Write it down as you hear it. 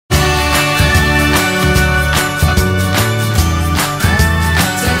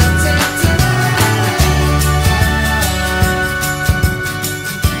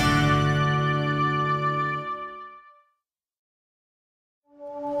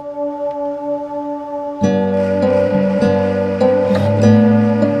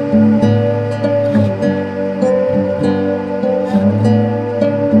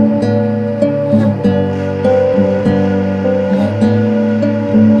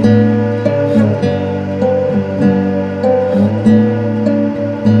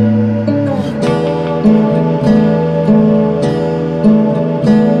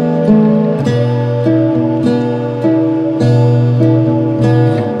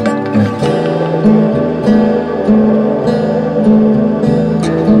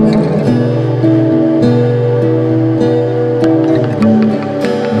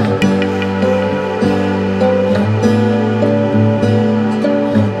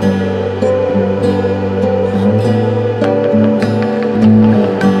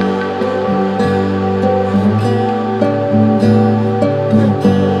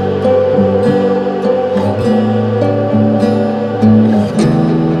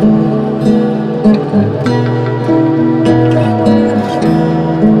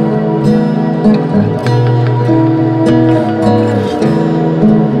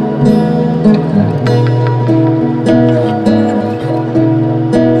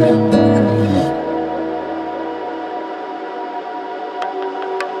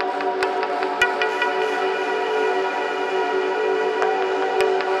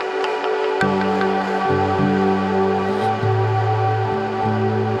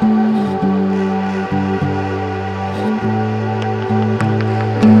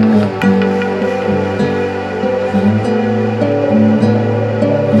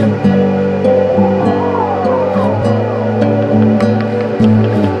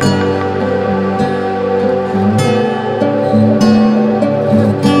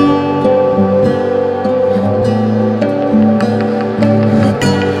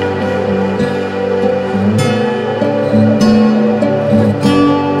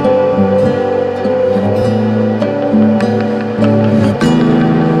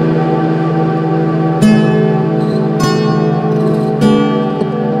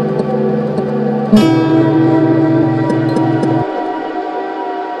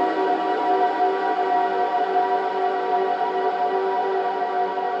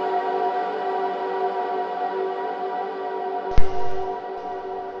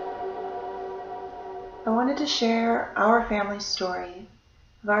to share our family story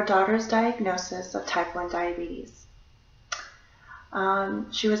of our daughter's diagnosis of type 1 diabetes.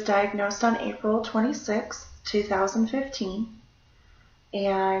 She was diagnosed on April 26, 2015,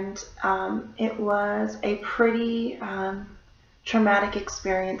 and it was a pretty traumatic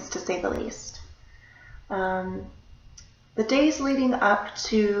experience, to say the least. The days leading up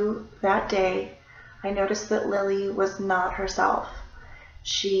to that day, I noticed that Lily was not herself.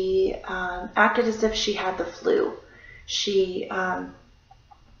 She acted as if she had the flu. She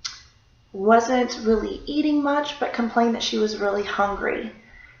wasn't really eating much, but complained that she was really hungry.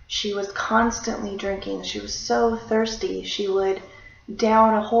 She was constantly drinking. She was so thirsty. She would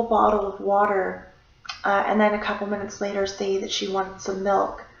down a whole bottle of water and then a couple minutes later say that she wanted some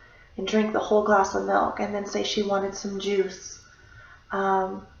milk and drink the whole glass of milk, and then say she wanted some juice. She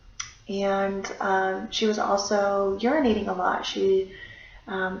was also urinating a lot. She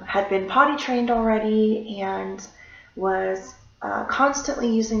had been potty trained already and was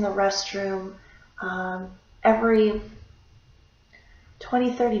constantly using the restroom every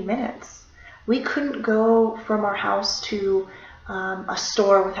 20-30 minutes. We couldn't go from our house to a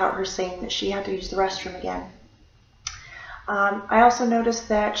store without her saying that she had to use the restroom again. I also noticed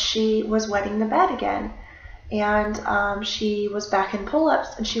that she was wetting the bed again, and she was back in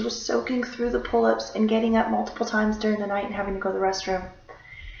pull-ups, and she was soaking through the pull-ups and getting up multiple times during the night and having to go to the restroom.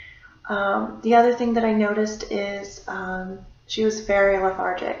 The other thing that I noticed is she was very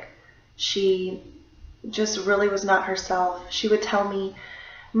lethargic. She just really was not herself. She would tell me,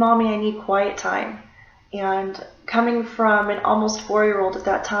 "Mommy, I need quiet time." And coming from an almost 4-year-old at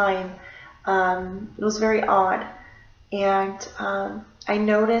that time, it was very odd. And I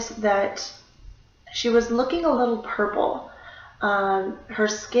noticed that she was looking a little purple. Her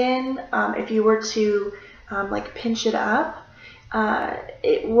skin, if you were to like pinch it up,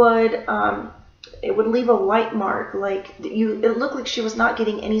 it would leave a white mark. It looked like she was not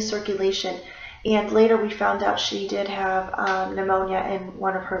getting any circulation. And later we found out she did have pneumonia in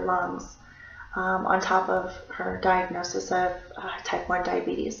one of her lungs, on top of her diagnosis of type 1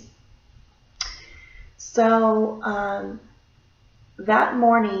 diabetes. So that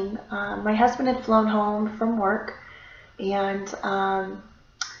morning, my husband had flown home from work, and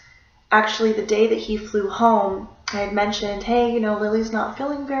actually the day that he flew home, I had mentioned, "Hey, Lily's not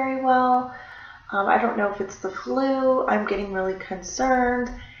feeling very well. I don't know if it's the flu. I'm getting really concerned."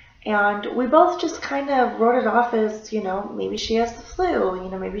 And we both just kind of wrote it off as, maybe she has the flu,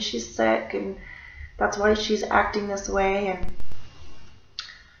 maybe she's sick, and that's why she's acting this way. And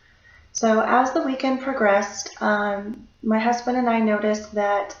so as the weekend progressed, my husband and I noticed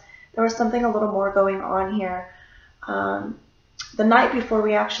that there was something a little more going on here. The night before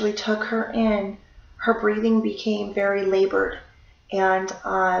we actually took her in, her breathing became very labored, and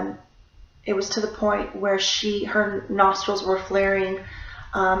it was to the point where her nostrils were flaring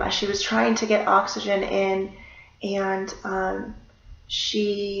as she was trying to get oxygen in, and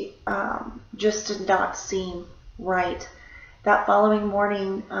she just did not seem right. That following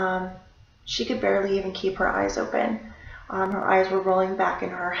morning, she could barely even keep her eyes open. Her eyes were rolling back in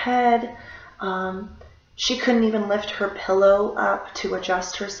her head. She couldn't even lift her pillow up to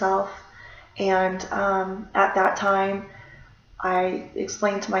adjust herself. And at that time, I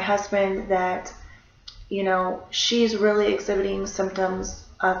explained to my husband that, she's really exhibiting symptoms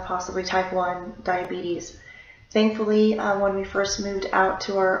of possibly type 1 diabetes. Thankfully, when we first moved out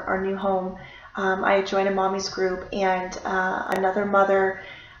to our new home, I joined a mommy's group, and another mother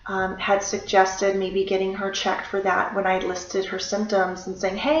had suggested maybe getting her checked for that when I listed her symptoms and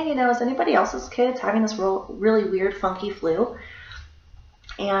saying, "Hey, is anybody else's kids having this really weird, funky flu?"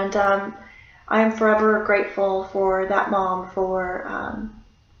 And I am forever grateful for that mom for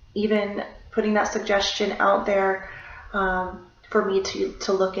even putting that suggestion out there for me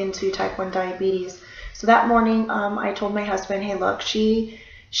to look into type 1 diabetes. So that morning, I told my husband, "Hey, look, she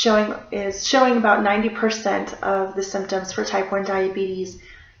is showing about 90% of the symptoms for type 1 diabetes."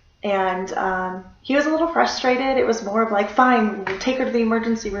 And he was a little frustrated. It was more of like, "Fine, we'll take her to the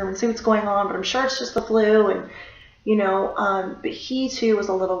emergency room and see what's going on, but I'm sure it's just the flu." And, but he too was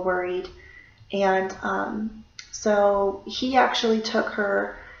a little worried. And so he actually took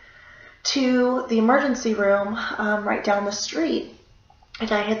her to the emergency room right down the street.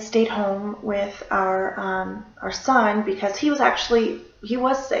 And I had stayed home with our son because he was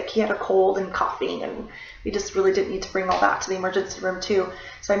sick. He had a cold and coughing, and we just really didn't need to bring all that to the emergency room too.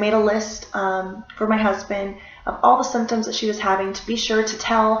 So I made a list for my husband of all the symptoms that she was having, to be sure to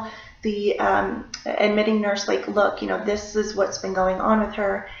tell the admitting nurse, like, "Look, this is what's been going on with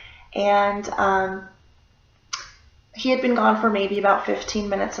her." And he had been gone for maybe about 15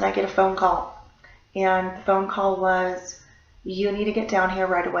 minutes, and I get a phone call. and the phone call was, you need to get down here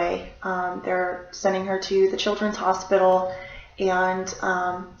right away. They're sending her to the children's hospital, and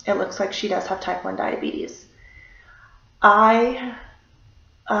it looks like she does have type 1 diabetes. I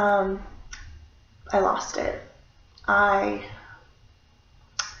lost it. I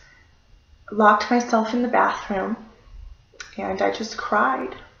locked myself in the bathroom and I just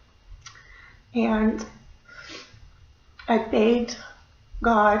cried. And I begged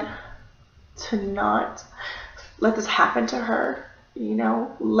God to not let this happen to her. You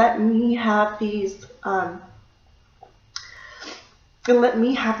know, let me have these, let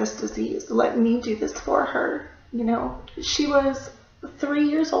me have this disease. Let me do this for her. You know, she was 3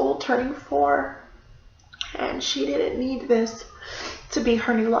 years old, turning 4, and she didn't need this to be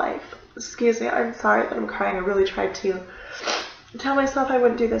her new life. Excuse me, I'm sorry that I'm crying. I really tried to tell myself I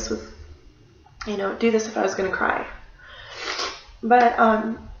wouldn't do this with, you know, do this if I was going to cry. But,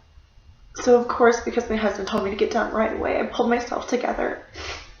 so of course, because my husband told me to get down right away, I pulled myself together,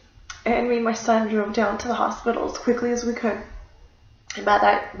 and me and my son drove down to the hospital as quickly as we could. And by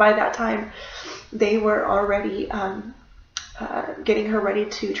that time, they were already getting her ready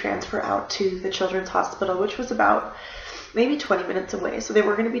to transfer out to the children's hospital, which was about maybe 20 minutes away. So they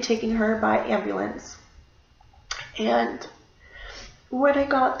were going to be taking her by ambulance. And when I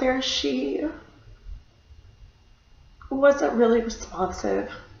got there, she wasn't really responsive.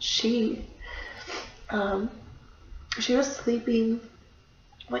 She was sleeping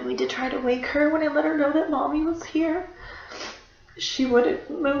when we did try to wake her. When I let her know that Mommy was here, she wouldn't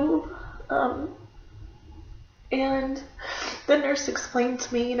move. And the nurse explained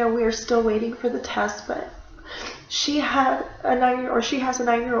to me, you know, we are still waiting for the test, but she has a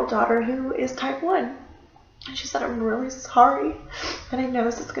 9-year-old daughter who is type 1. And she said, I'm really sorry, and I know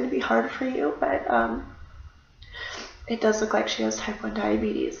this is going to be hard for you, but it does look like she has type 1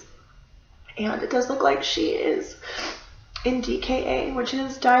 diabetes. And it does look like she is in DKA, which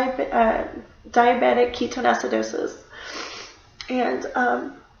is diabetic ketoacidosis. And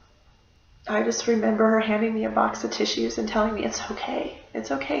I just remember her handing me a box of tissues and telling me, it's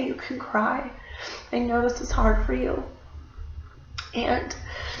okay, you can cry. I know this is hard for you. And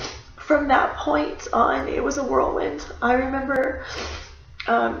from that point on, it was a whirlwind. I remember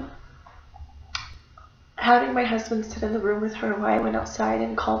having my husband sit in the room with her while I went outside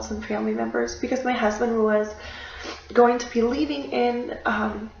and called some family members, because my husband was going to be leaving in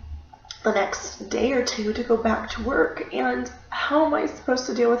the next day or two to go back to work. And how am I supposed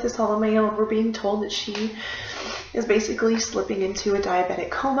to deal with this all on my own? We're being told that she is basically slipping into a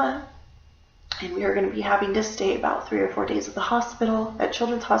diabetic coma, and we are going to be having to stay about 3 or 4 days at the hospital, at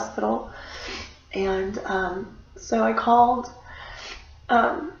Children's Hospital. And so I called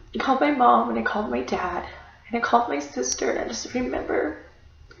my mom, and I called my dad, and I called my sister, and I just remember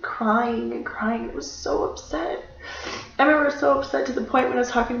crying and crying. I was so upset. I remember so upset to the point when I was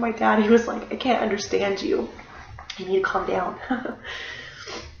talking to my dad, he was like, I can't understand you. You need to calm down.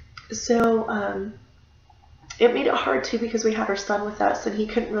 So it made it hard too, because we had our son with us, and he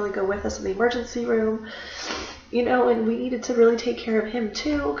couldn't really go with us in the emergency room, you know, and we needed to really take care of him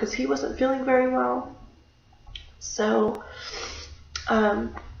too, because he wasn't feeling very well. So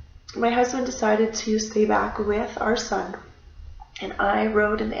my husband decided to stay back with our son, and I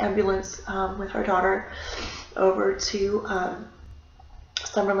rode in the ambulance with our daughter over to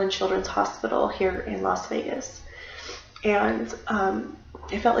Summerlin Children's Hospital here in Las Vegas. And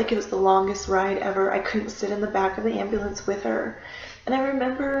it felt like it was the longest ride ever. I couldn't sit in the back of the ambulance with her. And I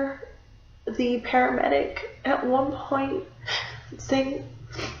remember the paramedic at one point saying,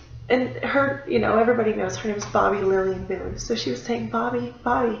 and her, you know, everybody knows her name is Bobby Lillian Boone. So she was saying, Bobby,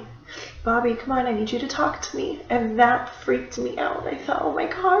 come on, I need you to talk to me. And that freaked me out. I thought, oh my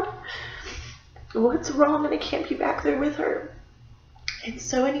God, what's wrong? And I can't be back there with her. And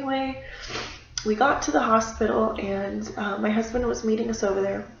so anyway, we got to the hospital, and my husband was meeting us over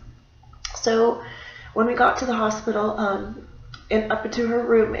there. So when we got to the hospital and up into her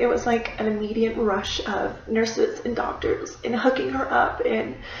room, it was like an immediate rush of nurses and doctors and hooking her up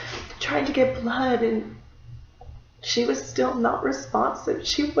and trying to get blood, and she was still not responsive.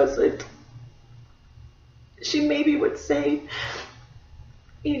 She wasn't. She maybe would say,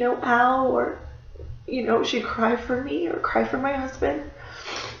 you know, ow, or, you know, she'd cry for me or cry for my husband.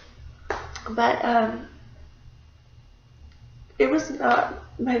 But it was not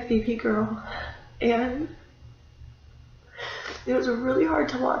my baby girl, and it was really hard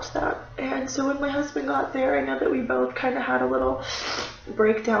to watch that. And so when my husband got there, I know that we both kind of had a little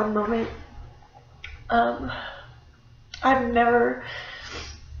breakdown moment. I've never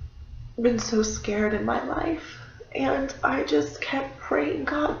been so scared in my life. And I just kept praying,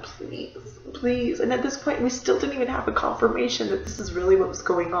 God, please, please. And at this point, we still didn't even have a confirmation that this is really what was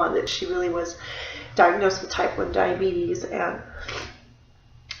going on, that she really was diagnosed with type 1 diabetes. And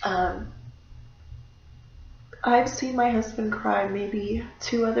I've seen my husband cry maybe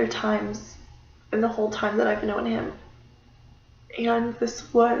 2 other times in the whole time that I've known him. And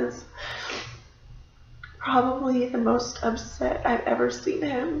this was probably the most upset I've ever seen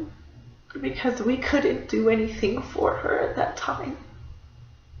him, because we couldn't do anything for her at that time.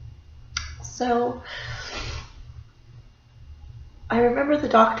 So I remember the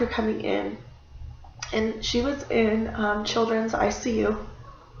doctor coming in, and she was in children's ICU.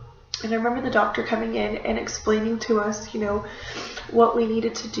 And I remember the doctor coming in and explaining to us, you know, what we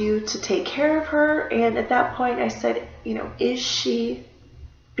needed to do to take care of her. And at that point I said, you know, is she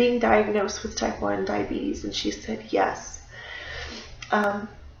being diagnosed with type 1 diabetes? And she said yes.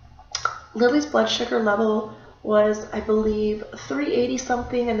 Lily's blood sugar level was, I believe, 380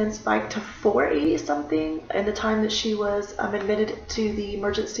 something, and then spiked to 480 something in the time that she was admitted to the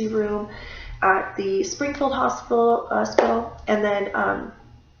emergency room at the Springfield hospital, and then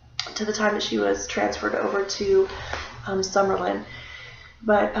to the time that she was transferred over to Summerlin.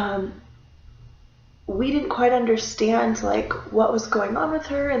 But we didn't quite understand like what was going on with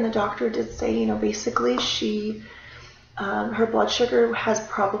her, and the doctor did say, you know, basically she her blood sugar has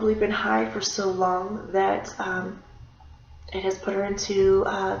probably been high for so long that it has put her into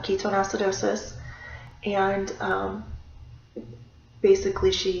ketone acidosis, and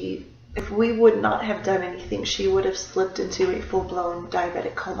basically she, if we would not have done anything, she would have slipped into a full-blown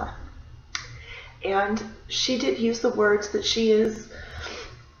diabetic coma. And she did use the words that she is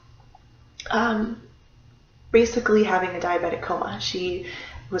basically having a diabetic coma. She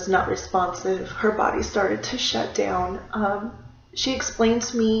was not responsive. Her body started to shut down. She explained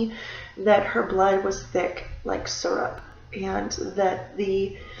to me that her blood was thick like syrup, and that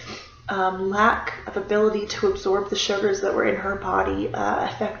the lack of ability to absorb the sugars that were in her body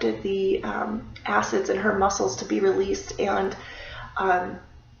affected the acids in her muscles to be released, and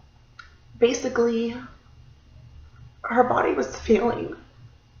basically her body was failing.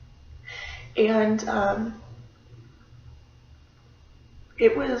 And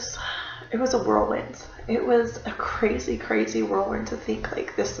it was a whirlwind. It was a crazy, crazy whirlwind to think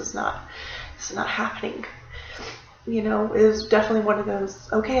like this is not happening. You know, it was definitely one of those,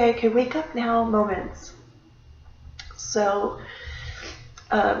 okay, I can wake up now moments. So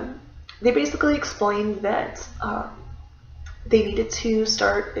they basically explained that they needed to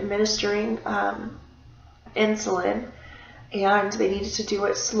start administering insulin, and they needed to do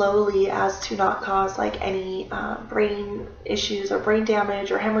it slowly as to not cause like any brain issues or brain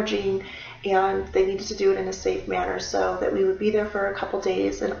damage or hemorrhaging, and they needed to do it in a safe manner so that we would be there for a couple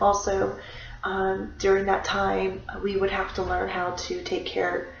days, and also during that time we would have to learn how to take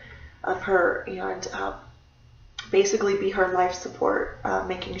care of her and basically be her life support,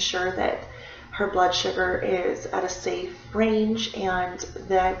 making sure that her blood sugar is at a safe range, and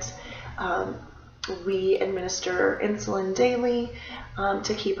that we administer insulin daily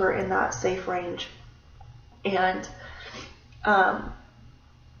to keep her in that safe range. And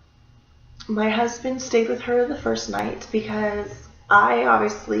my husband stayed with her the first night because I,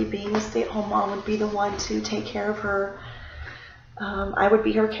 obviously being a stay-at-home mom, would be the one to take care of her. I would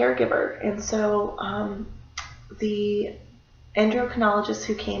be her caregiver. And so the endocrinologist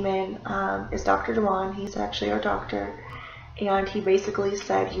who came in is Dr. Dewan. He's actually our doctor. And he basically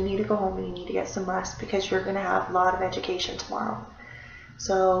said, you need to go home and you need to get some rest because you're going to have a lot of education tomorrow.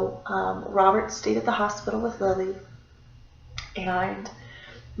 So Robert stayed at the hospital with Lily, and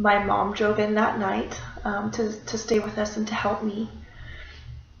my mom drove in that night to stay with us and to help me.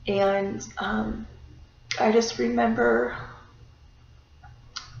 And I just remember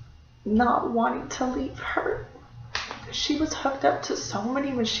not wanting to leave her. She was hooked up to so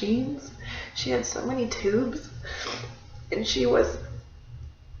many machines. She had so many tubes. And she was,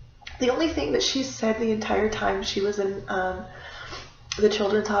 the only thing that she said the entire time she was in the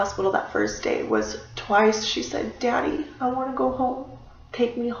children's hospital that first day was twice she said, "Daddy, I want to go home.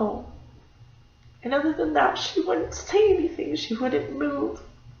 Take me home." And other than that, she wouldn't say anything. She wouldn't move.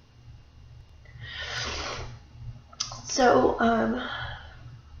 So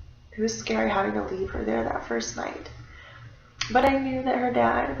it was scary having to leave her there that first night. But I knew that her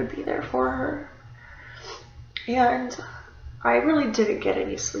dad would be there for her. And I really didn't get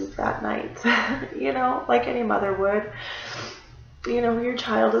any sleep that night, you know, like any mother would. You know, your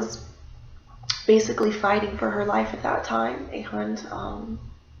child is basically fighting for her life at that time, and,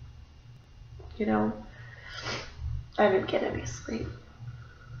 you know, I didn't get any sleep.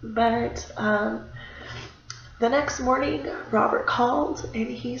 But The next morning, Robert called and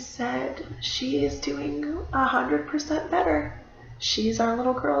he said, she is doing 100% better. She's our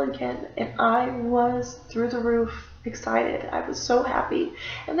little girl again. And I was through the roof excited. I was so happy.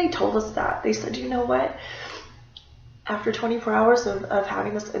 And they told us that. They said, you know what? After 24 hours of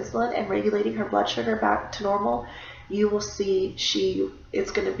having this insulin and regulating her blood sugar back to normal, you will see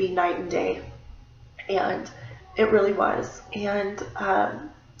it's going to be night and day. And it really was. And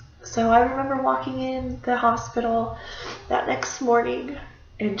so I remember walking in the hospital that next morning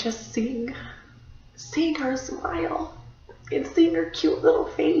and just seeing her smile and seeing her cute little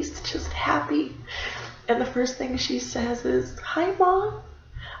face, just happy. And the first thing she says is, "Hi, Mom,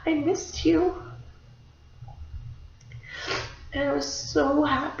 I missed you." And I was so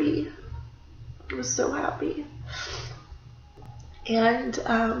happy. I was so happy. And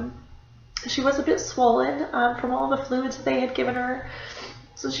she was a bit swollen from all the fluids that they had given her.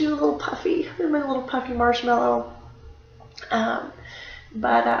 So she was a little puffy, a little puffy marshmallow.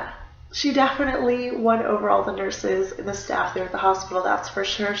 But she definitely won over all the nurses and the staff there at the hospital, that's for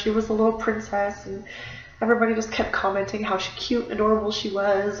sure. She was a little princess, and everybody just kept commenting how cute and adorable she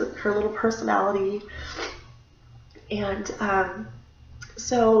was, and her little personality. And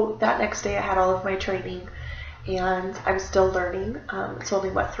so that next day I had all of my training, and I'm still learning. It's only,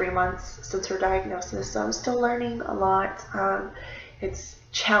 3 months since her diagnosis, so I'm still learning a lot. It's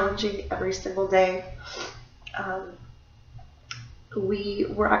challenging every single day. We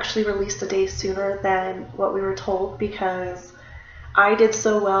were actually released a day sooner than what we were told because I did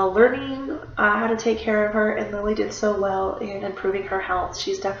so well learning how to take care of her, and Lily did so well in improving her health.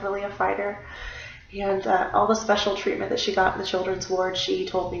 She's definitely a fighter. And all the special treatment that she got in the children's ward, she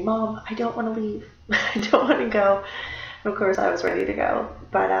told me, "Mom, I don't want to leave. I don't want to go." And of course, I was ready to go.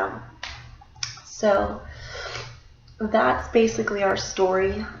 But so that's basically our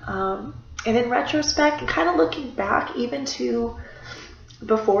story. And in retrospect, and kind of looking back, even to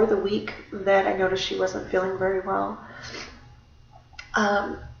before the week that I noticed she wasn't feeling very well,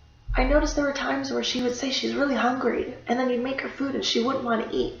 I noticed there were times where she would say she's really hungry, and then you'd make her food and she wouldn't want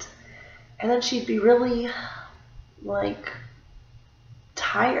to eat. And then she'd be really,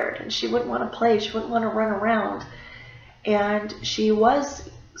 tired, and she wouldn't want to play, she wouldn't want to run around. And she was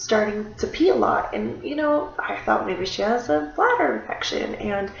starting to pee a lot, and, I thought maybe she has a bladder infection.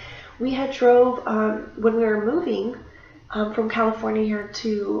 And we had drove, when we were moving from California here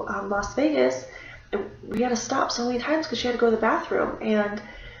to Las Vegas, we had to stop so many times because she had to go to the bathroom. And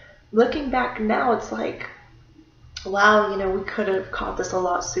looking back now, it's like, wow, we could have caught this a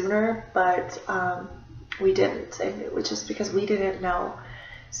lot sooner, but we didn't, and it was just because we didn't know.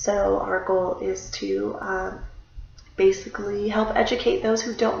 So our goal is to basically help educate those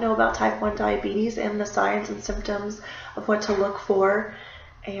who don't know about type 1 diabetes and the signs and symptoms of what to look for.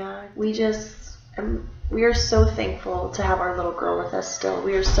 And we are so thankful to have our little girl with us still.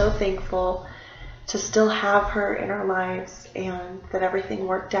 We are so thankful to still have her in our lives, and that everything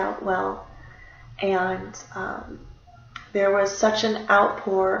worked out well. And there was such an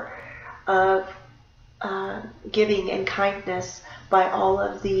outpour of giving and kindness by all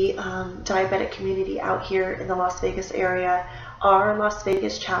of the diabetic community out here in the Las Vegas area. Our Las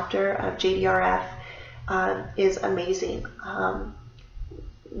Vegas chapter of JDRF is amazing.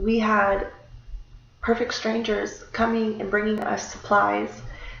 We had perfect strangers coming and bringing us supplies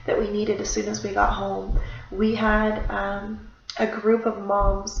that we needed as soon as we got home. We had a group of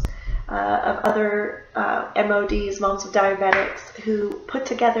moms of other MODs, moms of diabetics, who put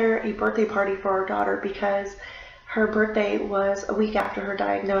together a birthday party for our daughter because her birthday was a week after her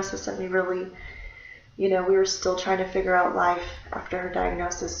diagnosis, and we really, we were still trying to figure out life after her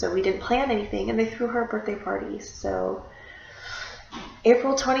diagnosis, so we didn't plan anything, and they threw her a birthday party. So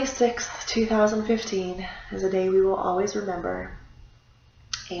April 26th, 2015 is a day we will always remember,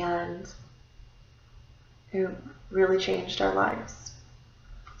 and it really changed our lives.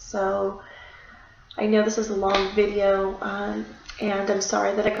 So I know this is a long video, and I'm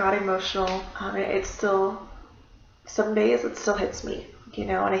sorry that I got emotional. It's still, some days it still hits me,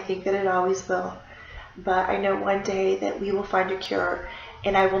 and I think that it always will. But I know one day that we will find a cure,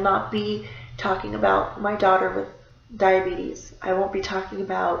 and I will not be talking about my daughter with diabetes. I won't be talking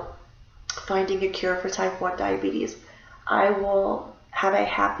about finding a cure for type 1 diabetes. I will have a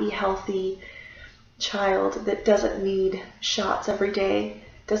happy, healthy child that doesn't need shots every day,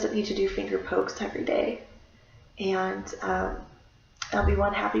 doesn't need to do finger pokes every day, and I'll be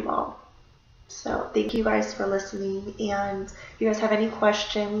one happy mom. So thank you guys for listening, and if you guys have any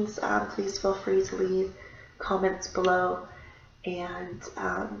questions, please feel free to leave comments below, and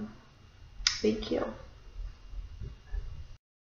thank you.